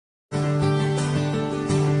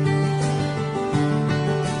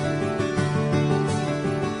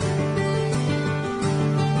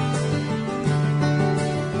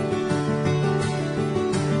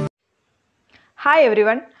Hi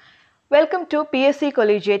everyone, welcome to PSC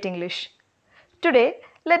Collegiate English. Today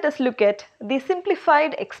let us look at the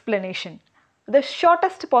simplified explanation, the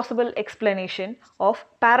shortest possible explanation of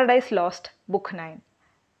Paradise Lost Book 9.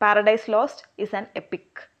 Paradise Lost is an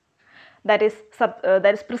epic that is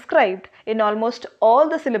prescribed in almost all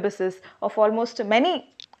the syllabuses of almost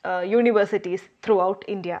many universities throughout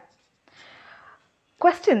India.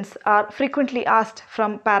 Questions are frequently asked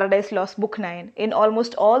from Paradise Lost Book 9 in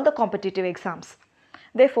almost all the competitive exams.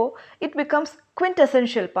 Therefore, it becomes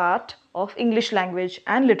quintessential part of English language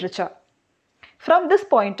and literature. From this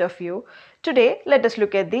point of view, today let us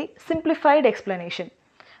look at the simplified explanation.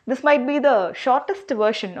 This might be the shortest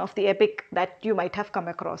version of the epic that you might have come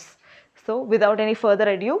across. So, without any further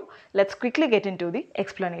ado, let's quickly get into the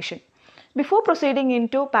explanation. Before proceeding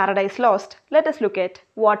into Paradise Lost, let us look at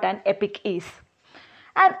what an epic is.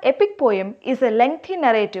 An epic poem is a lengthy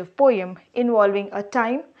narrative poem involving a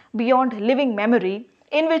time beyond living memory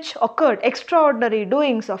in which occurred extraordinary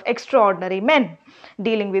doings of extraordinary men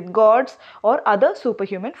dealing with gods or other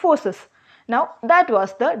superhuman forces. Now, that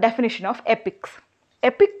was the definition of epics.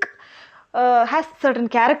 Epic has certain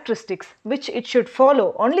characteristics which it should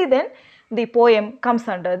follow. Only then the poem comes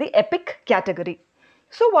under the epic category.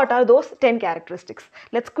 So, what are those 10 characteristics?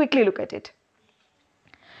 Let's quickly look at it.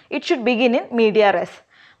 It should begin in media res.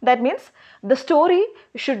 That means the story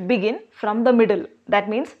should begin from the middle. That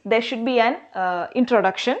means there should be an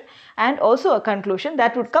introduction and also a conclusion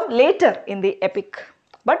that would come later in the epic.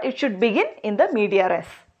 But it should begin in the media res.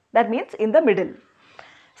 That means in the middle.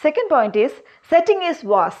 Second point is setting is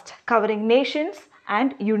vast, covering nations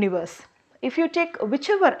and universe. If you take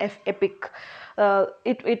whichever epic,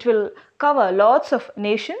 it will cover lots of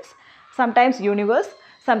nations, sometimes universe,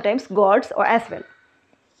 sometimes gods or as well.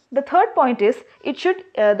 The third point is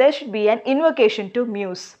there should be an invocation to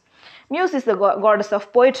Muse. Muse is the goddess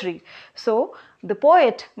of poetry. So the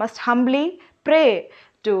poet must humbly pray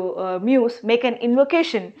to Muse, make an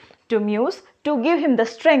invocation to Muse to give him the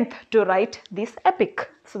strength to write this epic.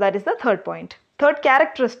 So that is the third point. Third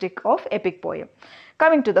characteristic of epic poem.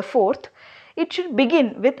 Coming to the fourth, it should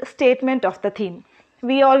begin with statement of the theme.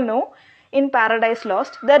 We all know in Paradise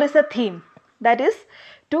Lost there is a theme, that is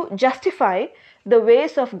to justify the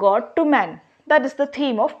ways of God to man. That is the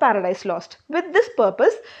theme of Paradise Lost. With this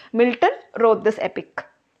purpose, Milton wrote this epic.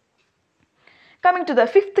 Coming to the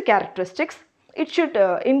fifth characteristics, it should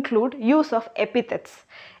include use of epithets.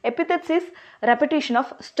 Epithets is repetition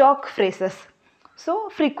of stock phrases. So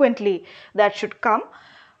frequently that should come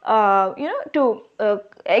to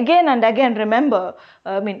again and again remember,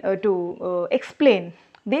 to explain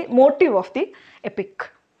the motive of the epic.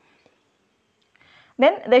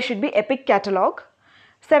 Then there should be epic catalogue.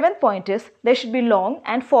 Seventh point is there should be long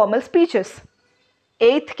and formal speeches.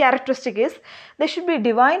 Eighth characteristic is there should be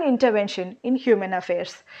divine intervention in human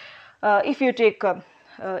affairs. If you take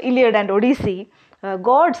Iliad and Odyssey,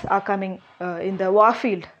 gods are coming in the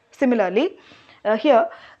warfield. Similarly, here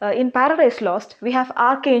in Paradise Lost, we have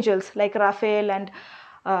archangels like Raphael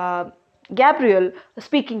and Gabriel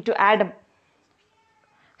speaking to Adam.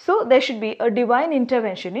 So there should be a divine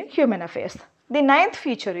intervention in human affairs. The ninth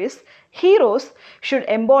feature is heroes should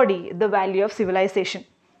embody the value of civilization.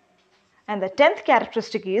 And the 10th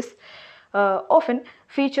characteristic is often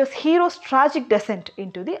features heroes' tragic descent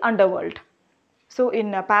into the underworld. So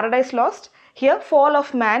in Paradise Lost, here fall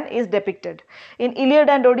of man is depicted. In Iliad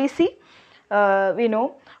and Odyssey, we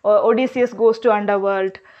know Odysseus goes to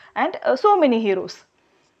underworld and so many heroes.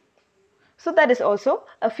 So that is also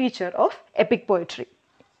a feature of epic poetry.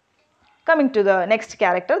 Coming to the next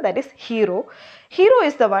character, that is hero. Hero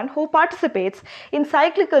is the one who participates in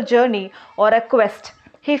cyclical journey or a quest.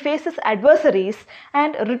 He faces adversaries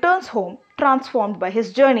and returns home transformed by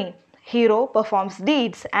his journey. Hero performs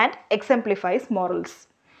deeds and exemplifies morals.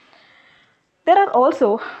 There are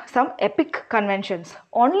also some epic conventions.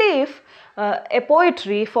 Only if a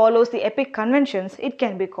poetry follows the epic conventions, it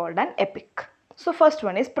can be called an epic. So first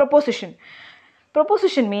one is proposition.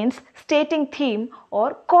 Proposition means stating theme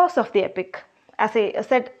or cause of the epic. As I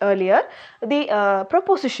said earlier, the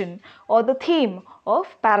proposition or the theme of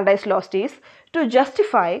Paradise Lost is to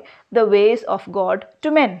justify the ways of God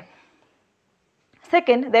to men.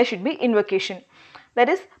 Second, there should be invocation. That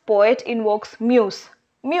is, poet invokes Muse.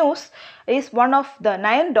 Muse is one of the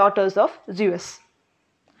 9 daughters of Zeus.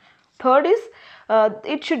 Third is,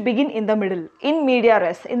 it should begin in the middle, in media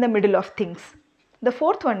res, in the middle of things. The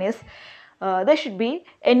fourth one is, there should be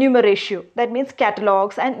enumeratio, that means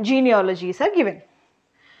catalogues and genealogies are given.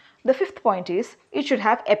 The fifth point is it should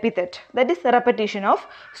have epithet, that is the repetition of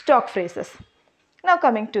stock phrases. Now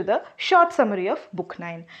coming to the short summary of Book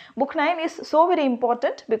 9. Book 9 is so very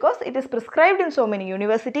important because it is prescribed in so many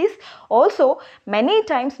universities. Also, many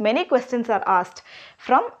times many questions are asked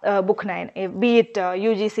from Book 9, be it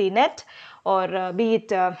UGC NET or be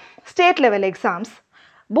it state level exams.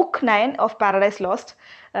 Book 9 of Paradise Lost,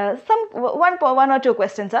 one or two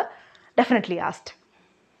questions are definitely asked.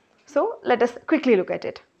 So let us quickly look at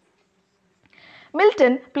it.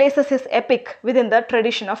 Milton places his epic within the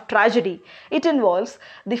tradition of tragedy. It involves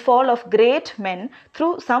the fall of great men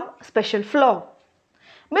through some special flaw.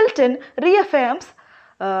 Milton reaffirms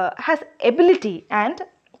his ability and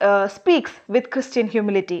speaks with Christian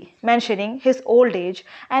humility, mentioning his old age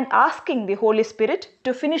and asking the Holy Spirit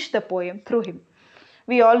to finish the poem through him.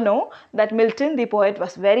 We all know that Milton, the poet,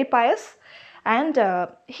 was very pious, and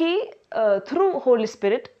he, through Holy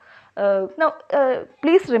Spirit,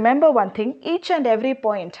 please remember one thing, each and every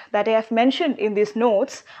point that I have mentioned in these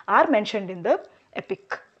notes are mentioned in the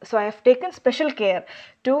epic. So I have taken special care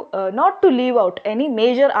to not to leave out any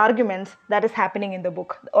major arguments that is happening in the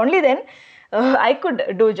book. Only then I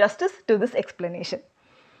could do justice to this explanation.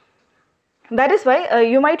 That is why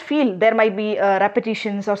you might feel there might be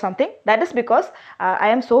repetitions or something. That is because I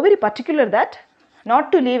am so very particular that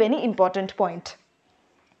not to leave any important point.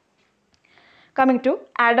 Coming to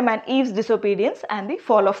Adam and Eve's disobedience and the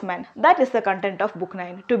fall of man. That is the content of Book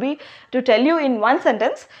 9. To tell you in one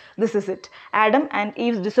sentence, this is it. Adam and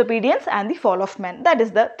Eve's disobedience and the fall of man. That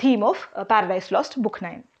is the theme of Paradise Lost, Book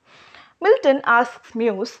 9. Milton asks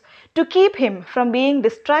Muse to keep him from being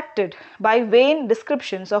distracted by vain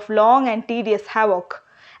descriptions of long and tedious havoc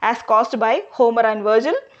as caused by Homer and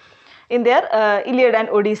Virgil in their Iliad and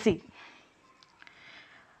Odyssey.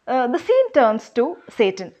 The scene turns to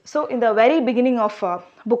Satan. So in the very beginning of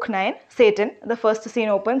Book 9, Satan, the first scene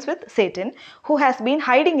opens with Satan, who has been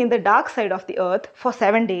hiding in the dark side of the earth for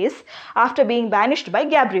 7 days after being banished by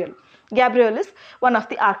Gabriel. Gabriel is one of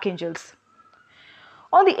the archangels.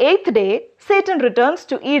 On the 8th day, Satan returns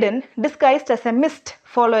to Eden disguised as a mist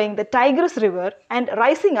following the Tigris river and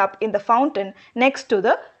rising up in the fountain next to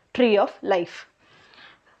the tree of life.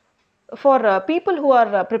 For people who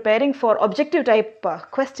are preparing for objective type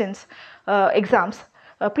questions, exams,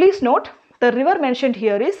 please note the river mentioned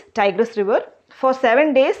here is Tigris river. For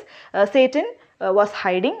 7 days Satan was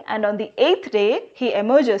hiding, and on the 8th day he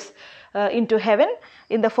emerges into heaven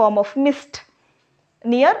in the form of mist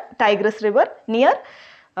near Tigris river, near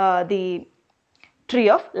the tree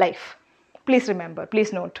of life. Please remember,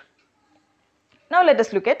 please note. Now let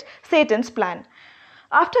us look at Satan's plan.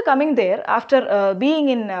 After coming there, after being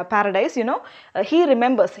in paradise, he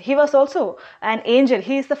remembers, he was also an angel,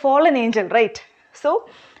 he is the fallen angel, right? So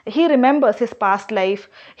he remembers his past life,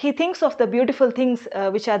 he thinks of the beautiful things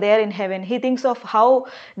which are there in heaven, he thinks of how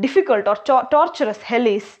difficult or torturous hell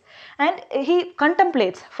is, and he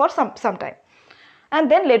contemplates for some time,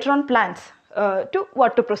 and then later on plans to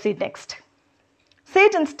what to proceed next.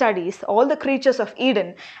 Satan studies all the creatures of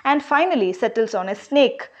Eden and finally settles on a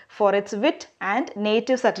snake for its wit and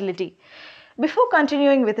native subtlety. Before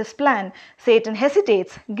continuing with his plan, Satan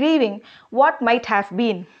hesitates, grieving what might have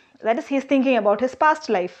been. That is, he is thinking about his past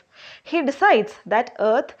life. He decides that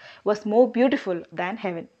earth was more beautiful than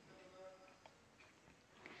heaven.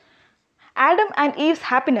 Adam and Eve's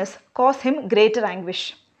happiness cause him greater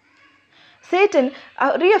anguish. Satan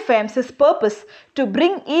reaffirms his purpose to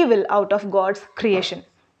bring evil out of God's creation.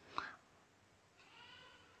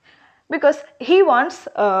 Because he wants,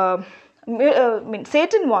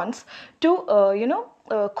 Satan wants to,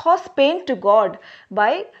 cause pain to God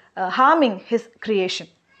by harming his creation.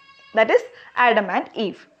 That is Adam and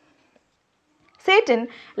Eve. Satan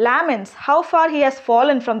laments how far he has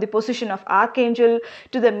fallen from the position of archangel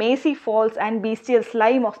to the mazy falls and bestial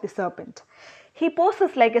slime of the serpent. He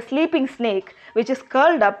poses like a sleeping snake which is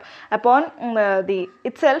curled up upon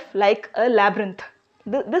itself like a labyrinth.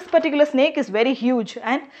 This particular snake is very huge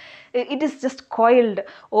and it is just coiled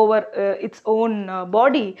over its own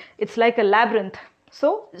body. It's like a labyrinth.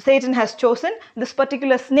 So Satan has chosen this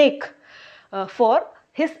particular snake for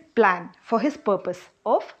his plan, for his purpose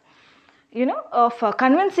of,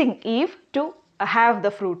 convincing Eve to have the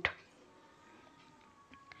fruit.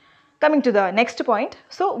 Coming to the next point,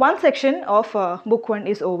 so one section of book 1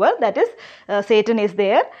 is over, that is Satan is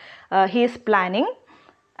there, he is planning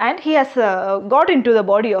and he has got into the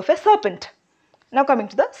body of a serpent. Now coming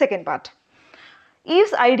to the second part,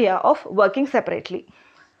 Eve's idea of working separately.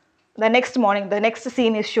 The next morning, the next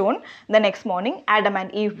scene is shown. The next morning, Adam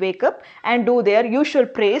and Eve wake up and do their usual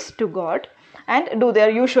praise to God and do their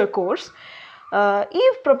usual course.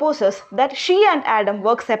 Eve proposes that she and Adam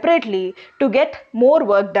work separately to get more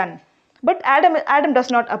work done. But Adam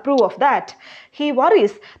does not approve of that. He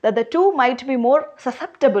worries that the two might be more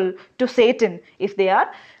susceptible to Satan if they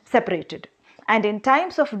are separated. And in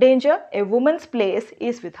times of danger, a woman's place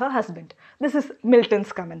is with her husband. This is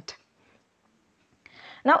Milton's comment.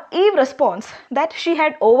 Now Eve responds that she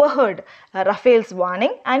had overheard Raphael's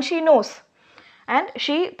warning and she knows. And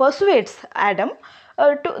she persuades Adam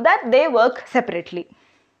that they work separately.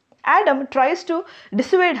 Adam tries to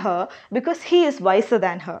dissuade her because he is wiser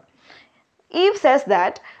than her. Eve says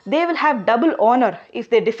that they will have double honor if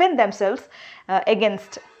they defend themselves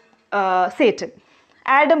against Satan.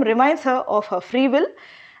 Adam reminds her of her free will,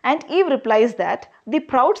 and Eve replies that the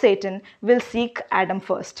proud Satan will seek Adam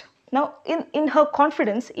first. Now, in her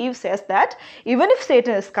confidence, Eve says that even if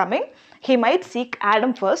Satan is coming, he might seek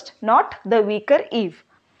Adam first, not the weaker Eve.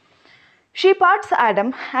 She parts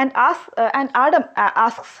Adam and Adam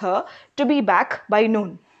asks her to be back by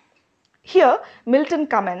noon. Here, Milton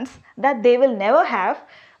comments that they will never have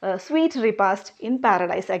a sweet repast in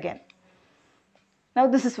paradise again. Now,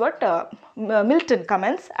 this is what Milton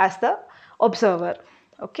comments as the observer.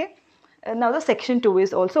 Okay. Now, the section 2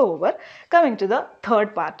 is also over. Coming to the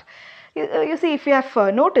third part. You see, if you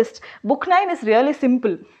have noticed, book 9 is really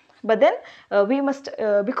simple. But then we must,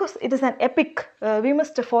 because it is an epic, we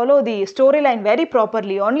must follow the storyline very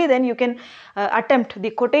properly. Only then you can attempt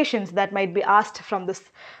the quotations that might be asked from this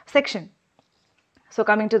section. So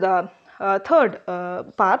coming to the third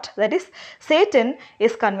part, that is Satan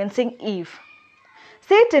is convincing Eve.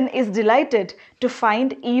 Satan is delighted to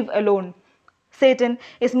find Eve alone. Satan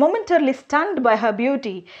is momentarily stunned by her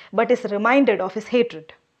beauty but is reminded of his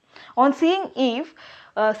hatred. On seeing Eve,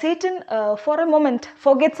 Satan for a moment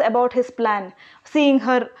forgets about his plan, seeing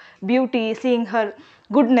her beauty, seeing her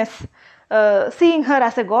goodness, seeing her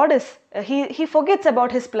as a goddess. He forgets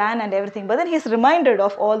about his plan and everything, but then he is reminded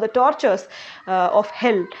of all the tortures of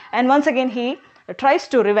hell, and once again he tries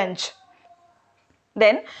to revenge.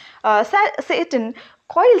 Then Satan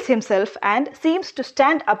coils himself and seems to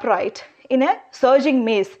stand upright in a surging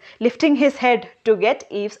maze, lifting his head to get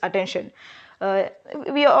Eve's attention.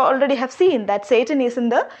 We already have seen that Satan is in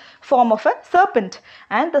the form of a serpent,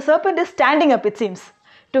 and the serpent is standing up, it seems,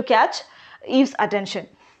 to catch Eve's attention.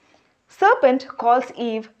 Serpent calls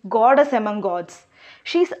Eve goddess among gods.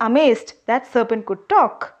 She is amazed that serpent could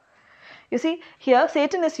talk. You see, here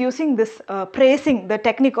Satan is using this praising, the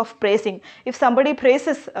technique of praising. If somebody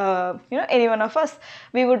praises any one of us,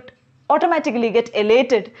 we would automatically get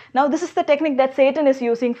elated. Now this is the technique that Satan is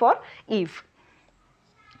using for Eve.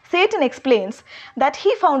 Satan explains that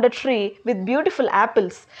he found a tree with beautiful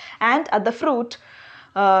apples, and at the fruit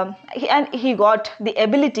he got the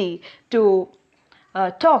ability to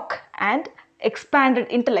talk and expanded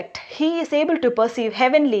intellect. He is able to perceive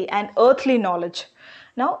heavenly and earthly knowledge.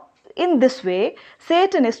 Now in this way,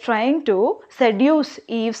 Satan is trying to seduce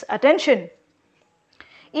Eve's attention.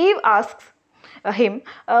 Eve asks him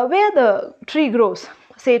where the tree grows.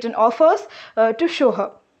 Satan offers to show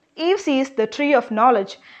her. Eve sees the tree of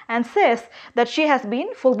knowledge and says that she has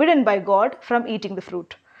been forbidden by God from eating the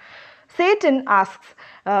fruit. Satan asks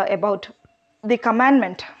about the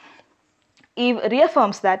commandment. Eve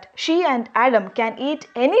reaffirms that she and Adam can eat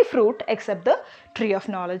any fruit except the tree of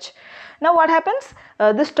knowledge. Now what happens?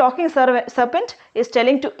 This talking serpent is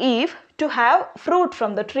telling to Eve to have fruit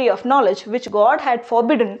from the tree of knowledge, which God had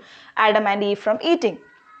forbidden Adam and Eve from eating.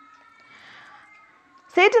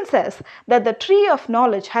 Satan says that the tree of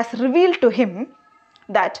knowledge has revealed to him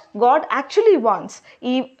that God actually wants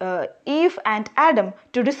Eve and Adam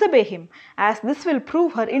to disobey him, as this will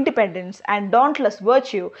prove her independence and dauntless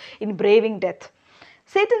virtue in braving death.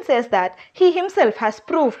 Satan says that he himself has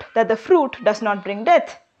proved that the fruit does not bring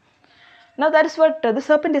death. Now that is what the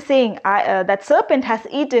serpent is saying, that serpent has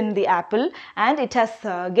eaten the apple and it has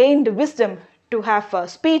gained wisdom to have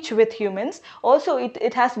speech with humans. Also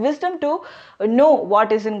it has wisdom to know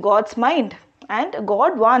what is in God's mind, and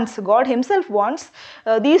God himself wants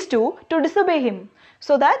these two to disobey him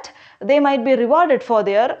so that they might be rewarded for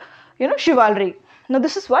their chivalry. Now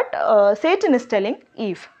this is what Satan is telling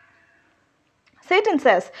Eve. Satan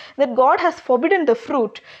says that God has forbidden the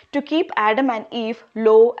fruit to keep Adam and Eve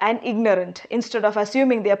low and ignorant instead of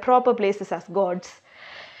assuming their proper places as gods.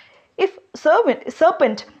 If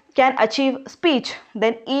serpent can achieve speech,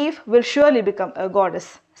 then Eve will surely become a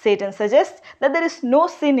goddess. Satan suggests that there is no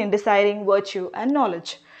sin in desiring virtue and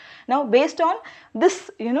knowledge. Now based on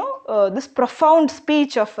this, this profound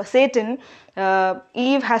speech of Satan,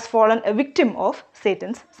 Eve has fallen a victim of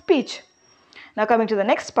Satan's speech. Now coming to the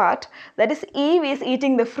next part, that is Eve is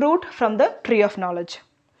eating the fruit from the tree of knowledge.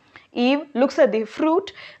 Eve looks at the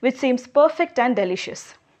fruit which seems perfect and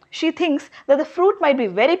delicious. She thinks that the fruit might be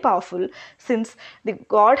very powerful since the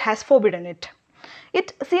God has forbidden it.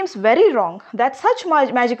 It seems very wrong that such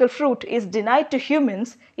magical fruit is denied to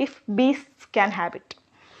humans if beasts can have it.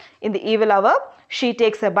 In the evil hour, she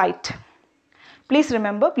takes a bite. Please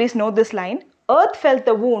remember, please note this line, earth felt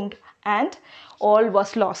the wound and all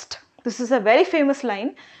was lost. This is a very famous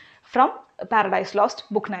line from Paradise Lost,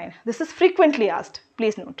 Book 9. This is frequently asked.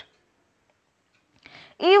 Please note.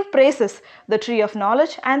 Eve praises the tree of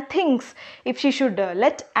knowledge and thinks if she should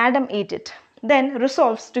let Adam eat it, then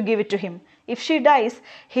resolves to give it to him. If she dies,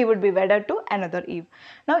 he would be wedded to another Eve.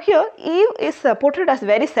 Now here, Eve is portrayed as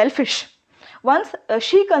very selfish. Once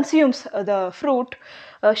she consumes the fruit,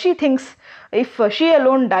 she thinks if she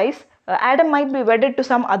alone dies, Adam might be wedded to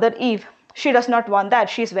some other Eve. She does not want that.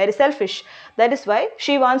 She is very selfish. That is why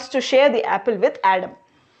she wants to share the apple with Adam.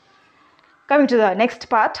 Coming to the next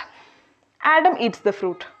part. Adam eats the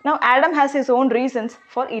fruit. Now Adam has his own reasons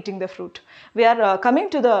for eating the fruit. We are coming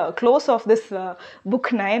to the close of this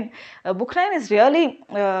book 9. Book 9 is really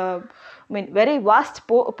very vast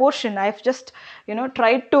portion. I have just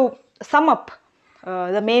tried to sum up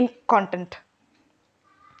the main content.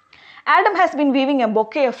 Adam has been weaving a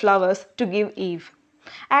bouquet of flowers to give Eve.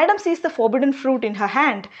 Adam sees the forbidden fruit in her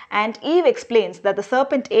hand and Eve explains that the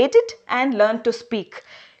serpent ate it and learned to speak.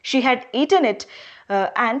 She had eaten it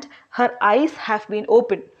and her eyes have been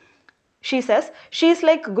opened. She says she is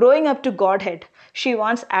like growing up to Godhead. She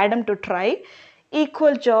wants Adam to try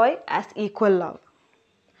equal joy as equal love.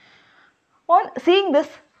 On seeing this,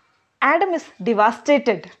 Adam is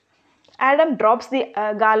devastated. Adam drops the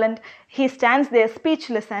garland. He stands there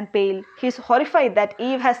speechless and pale. He is horrified that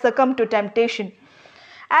Eve has succumbed to temptation.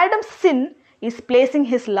 Adam's sin is placing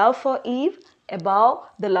his love for Eve above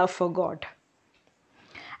the love for God.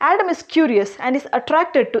 Adam is curious and is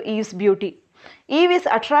attracted to Eve's beauty. Eve is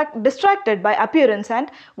distracted by appearance and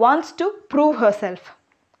wants to prove herself.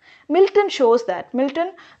 Milton shows that,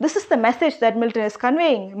 this is the message that Milton is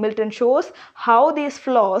conveying. Milton shows how these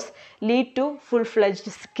flaws lead to full-fledged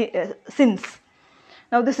sins.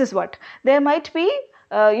 Now this is what, there might be,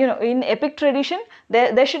 in epic tradition,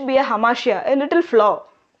 there should be a hamasya, a little flaw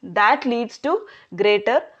that leads to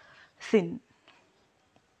greater sin.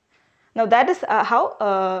 Now that is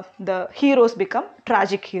how the heroes become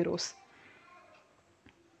tragic heroes.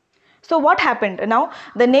 So what happened? Now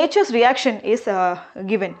the nature's reaction is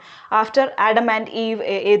given. After Adam and Eve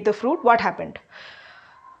ate the fruit, what happened?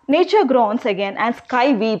 Nature groans again and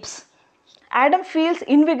sky weeps. Adam feels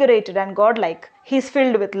invigorated and godlike. He is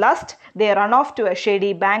filled with lust. They run off to a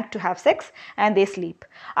shady bank to have sex and they sleep.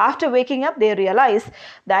 After waking up, they realize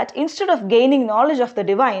that instead of gaining knowledge of the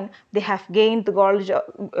divine, they have gained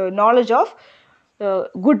the knowledge of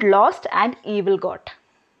good lost and evil got.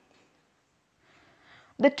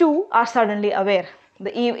 The two are suddenly aware.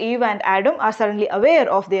 The Eve and Adam are suddenly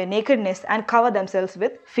aware of their nakedness and cover themselves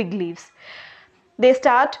with fig leaves. They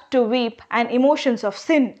start to weep and emotions of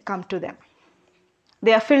sin come to them.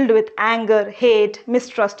 They are filled with anger, hate,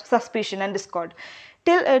 mistrust, suspicion and discord.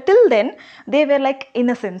 Till then, they were like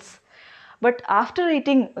innocents. But after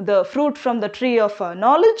eating the fruit from the tree of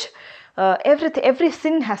knowledge, every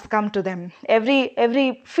sin has come to them.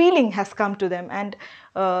 Every feeling has come to them and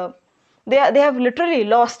they have literally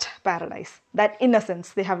lost paradise. That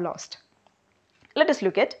innocence they have lost. Let us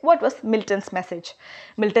look at what was Milton's message.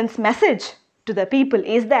 Milton's message to the people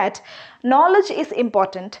is that knowledge is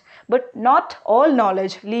important, but not all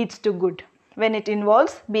knowledge leads to good when it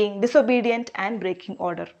involves being disobedient and breaking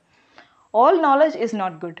order. All knowledge is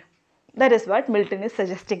not good. That is what Milton is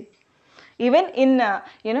suggesting. Even in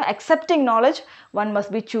accepting knowledge, one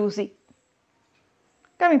must be choosy.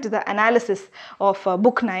 Coming to the analysis of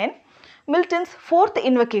Book 9, Milton's fourth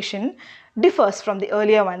invocation differs from the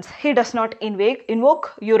earlier ones. He does not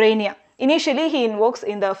invoke Urania. Initially, he invokes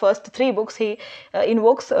in the first 3 books, he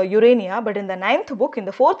invokes Urania, but in the 9th book, in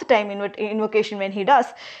the 4th time invocation when he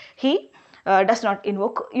does not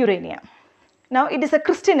invoke Urania. Now, it is a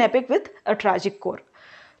Christian epic with a tragic core.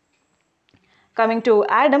 Coming to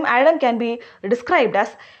Adam, Adam can be described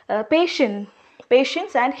as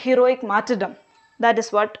patience and heroic martyrdom. That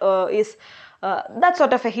is what that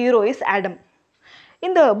sort of a hero is Adam.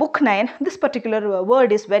 In the book 9, this particular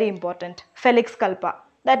word is very important, felix culpa.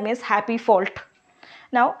 That means happy fault.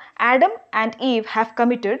 Now, Adam and Eve have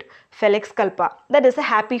committed felix culpa. That is a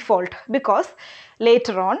happy fault because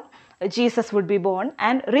later on Jesus would be born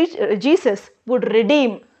and Jesus would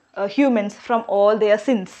redeem humans from all their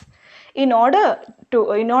sins. In order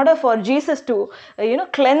for Jesus to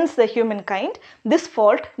cleanse the humankind, this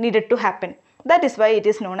fault needed to happen. That is why it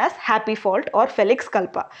is known as happy fault or felix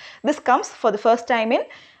culpa. This comes for the first time in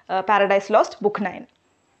Paradise Lost, Book 9.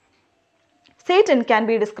 Satan can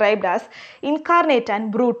be described as incarnate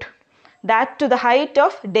and brute, that to the height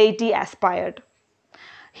of deity aspired.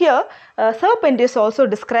 Here, serpent is also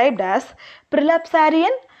described as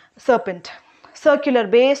prelapsarian serpent, circular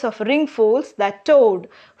base of ring folds that toed,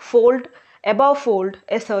 fold, above fold,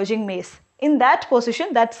 a surging mace. In that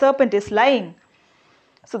position, that serpent is lying.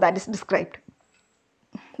 So that is described.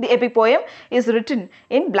 The epic poem is written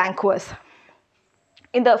in blank verse.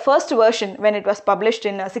 In the first version, when it was published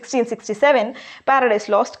in 1667, Paradise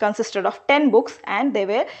Lost consisted of 10 books and they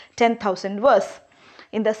were 10,000 verse.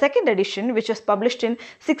 In the second edition, which was published in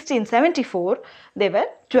 1674, there were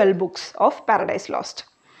 12 books of Paradise Lost.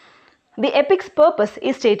 The epic's purpose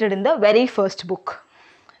is stated in the very first book.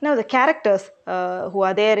 Now the characters who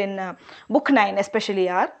are there in book 9 especially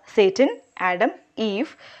are Satan, Adam,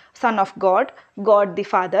 Eve, son of God, God the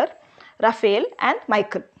Father, Raphael and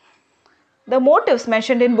Michael. The motives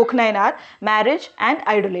mentioned in book 9 are marriage and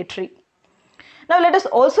idolatry. Now let us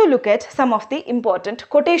also look at some of the important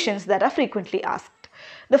quotations that are frequently asked.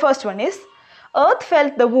 The first one is, earth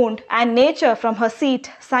felt the wound and nature from her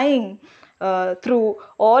seat sighing through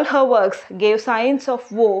all her works gave signs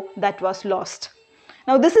of woe that was lost.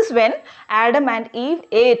 Now this is when Adam and Eve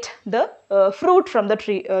ate the fruit from the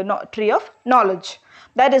tree of knowledge.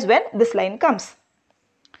 That is when this line comes.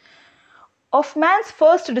 Of man's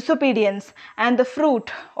first disobedience and the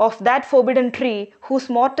fruit of that forbidden tree whose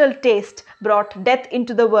mortal taste brought death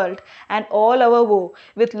into the world and all our woe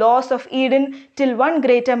with loss of Eden till one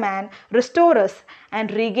greater man restore us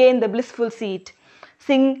and regain the blissful seat.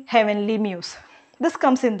 Sing heavenly muse. This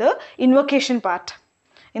comes in the invocation part,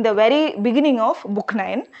 in the very beginning of book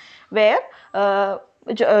 9, where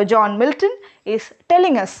John Milton is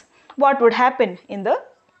telling us what would happen in the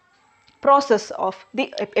process of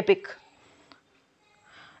the epic.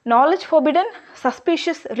 Knowledge forbidden,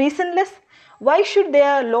 suspicious, reasonless, why should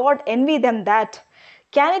their Lord envy them that?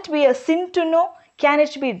 Can it be a sin to know? Can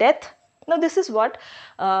it be death? Now this is what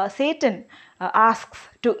Satan asks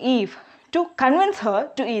to Eve to convince her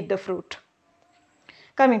to eat the fruit.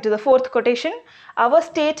 Coming to the fourth quotation, our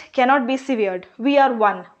state cannot be severed. We are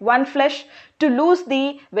one flesh. To lose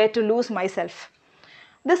thee were to lose myself.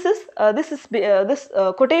 This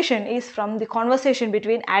quotation is from the conversation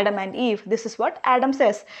between Adam and Eve. This is what Adam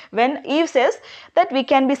says when Eve says that we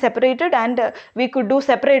can be separated and we could do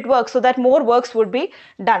separate work so that more works would be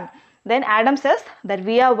done. Then Adam says that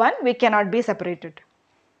we are one, we cannot be separated.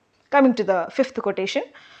 Coming to the fifth quotation,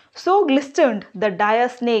 so glistened the dire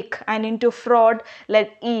snake and into fraud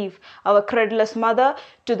led Eve, our credulous mother,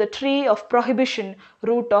 to the tree of prohibition,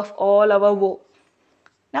 root of all our woe.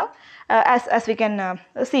 Now, as we can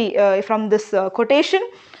see from this quotation,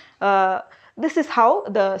 this is how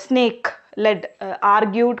the snake led,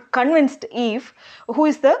 argued, convinced Eve, who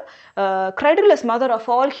is the credulous mother of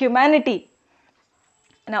all humanity.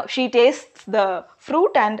 Now, she tastes the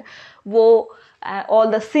fruit and woe, all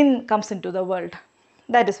the sin comes into the world.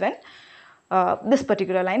 That is when this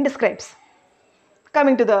particular line describes.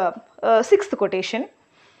 Coming to the sixth quotation,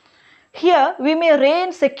 here we may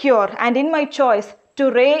reign secure, and in my choice to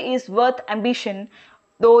reign is worth ambition,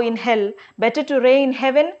 though in hell better to reign in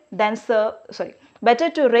heaven than serve. Better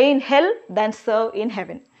to reign in hell than serve in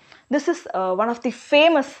heaven. This is one of the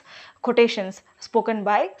famous quotations spoken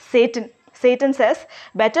by Satan. Satan says,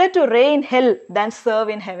 better to reign in hell than serve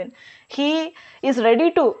in heaven. He is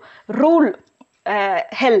ready to rule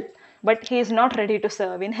hell, but he is not ready to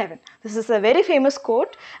serve in heaven. This is a very famous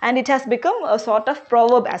quote and it has become a sort of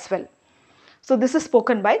proverb as well. So this is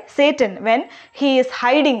spoken by Satan when he is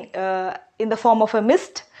hiding in the form of a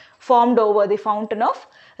mist formed over the fountain of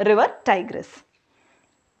river Tigris.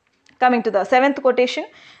 Coming to the seventh quotation,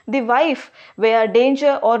 the wife where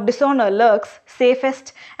danger or dishonor lurks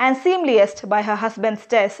safest and seemliest by her husband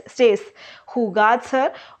stays, who guards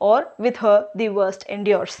her or with her the worst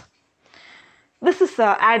endures. This is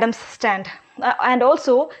Adam's stand and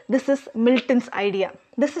also this is Milton's idea.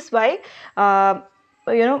 This is why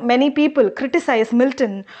many people criticize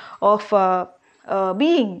Milton of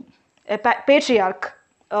being a patriarch,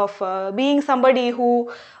 of being somebody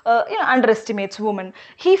who underestimates women.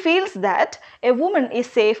 He feels that a woman is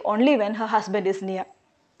safe only when her husband is near.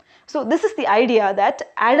 So this is the idea that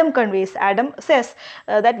Adam conveys. Adam says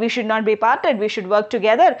that we should not be parted, we should work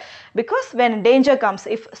together, because when danger comes,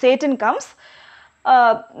 if Satan comes,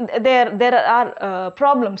 there are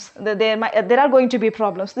problems, there are going to be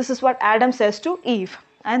problems. This is what Adam says to Eve,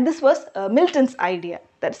 and this was Milton's idea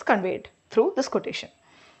that is conveyed through this quotation.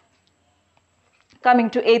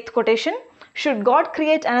 Coming to eighth quotation, should God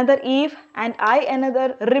create another Eve and I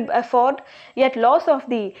another rib afford, yet loss of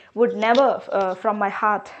thee would never from my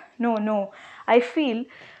heart. No, I feel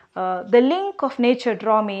The link of nature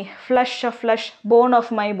draw me, flesh of flesh, bone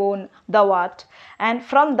of my bone, thou art, and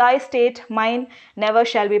from thy state mine never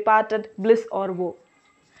shall be parted, bliss or woe.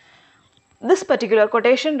 This particular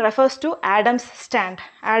quotation refers to Adam's stand.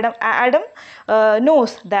 Adam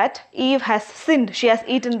knows that Eve has sinned. She has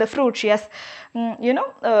eaten the fruit. She has,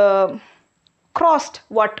 crossed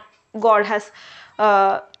what God has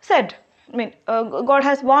said. God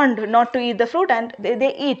has warned not to eat the fruit, and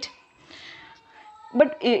they eat.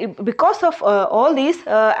 But because of all these,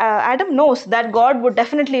 Adam knows that God would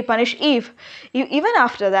definitely punish Eve. Even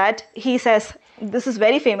after that, he says, this is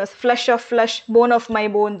very famous, flesh of flesh, bone of my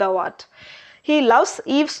bone, thou art. He loves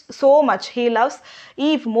Eve so much. He loves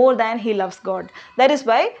Eve more than he loves God. That is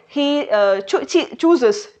why he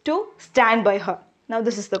chooses to stand by her. Now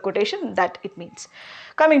this is the quotation that it means.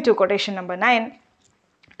 Coming to quotation number 9.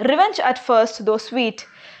 Revenge at first, though sweet,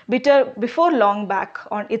 bitter before long back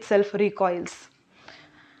on itself recoils.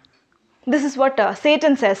 This is what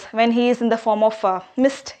Satan says when he is in the form of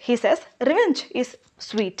mist. He says, revenge is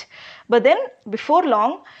sweet, but then before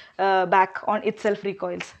long back on itself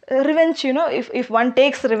recoils. Revenge, if one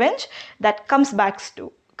takes revenge, that comes back.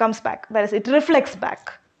 That is, it reflects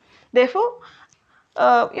back. Therefore,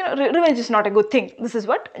 revenge is not a good thing. This is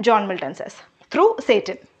what John Milton says through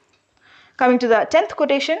Satan. Coming to the 10th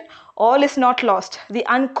quotation, all is not lost. The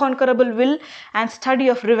unconquerable will and study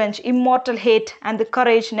of revenge, immortal hate, and the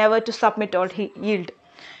courage never to submit or yield.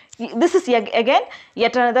 This is again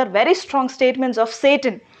yet another very strong statements of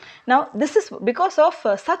Satan. Now, this is because of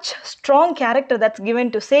such strong character that's given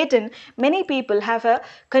to Satan. Many people have a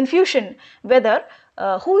confusion whether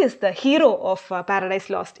who is the hero of Paradise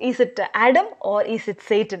Lost. Is it Adam or is it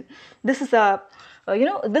Satan? This is a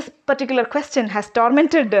this particular question has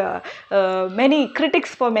tormented many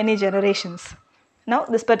critics for many generations. Now,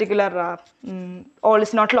 this particular all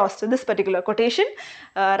is not lost. This particular quotation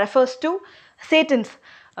refers to Satan's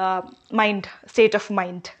state of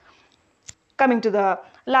mind. Coming to the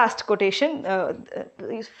last quotation,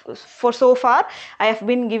 for so far I have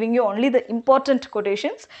been giving you only the important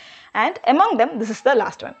quotations, and among them this is the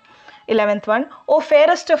last one. 11th one, O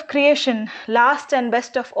fairest of creation, last and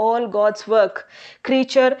best of all God's work,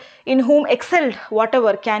 creature in whom excelled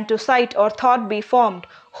whatever can to sight or thought be formed,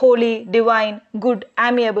 holy, divine, good,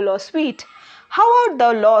 amiable or sweet, how art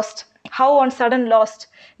thou lost, how on sudden lost,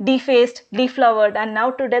 defaced, deflowered, and now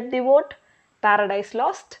to death devote? Paradise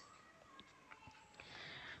lost.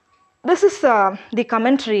 This is the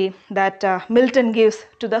commentary that Milton gives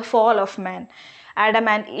to the fall of man. Adam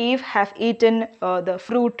and Eve have eaten the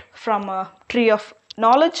fruit from a tree of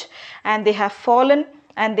knowledge, and they have fallen,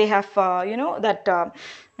 and they have,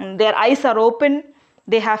 their eyes are open.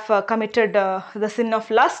 They have committed the sin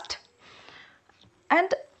of lust,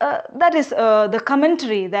 and that is the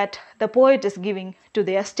commentary that the poet is giving to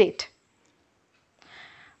their state.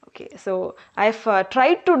 Okay, so I have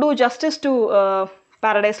tried to do justice to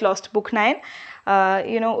Paradise Lost, Book 9.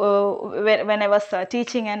 When I was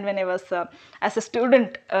teaching and when I was as a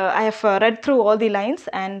student, I have read through all the lines,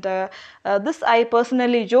 and this I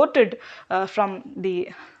personally jotted from the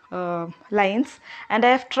lines, and I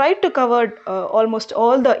have tried to cover almost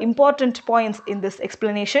all the important points in this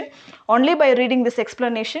explanation. Only by reading this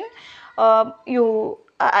explanation,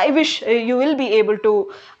 I wish you will be able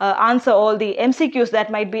to answer all the MCQs that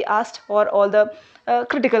might be asked, or all the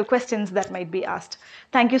critical questions that might be asked.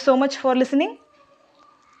 Thank you so much for listening.